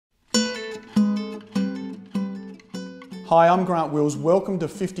Hi, I'm Grant Wills. Welcome to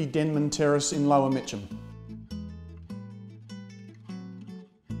 50 Denman Terrace in Lower Mitcham.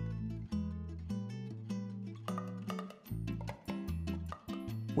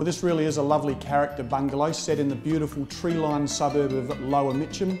 Well, this really is a lovely character bungalow set in the beautiful tree-lined suburb of Lower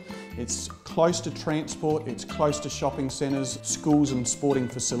Mitcham. It's close to transport, it's close to shopping centres, schools and sporting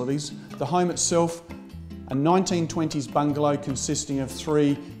facilities. The home itself, a 1920s bungalow consisting of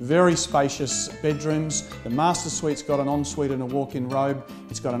 3 very spacious bedrooms. The master suite's got an ensuite and a walk-in robe.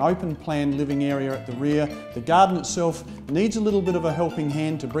 It's got an open plan living area at the rear. The garden itself needs a little bit of a helping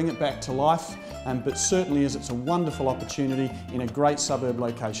hand to bring it back to life, but certainly it's a wonderful opportunity in a great suburb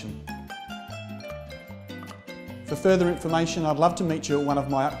location. For further information, I'd love to meet you at one of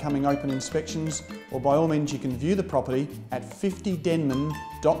my upcoming open inspections, or by all means you can view the property at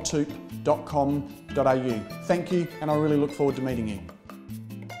 50denman.toop.com.au. Thank you, and I really look forward to meeting you.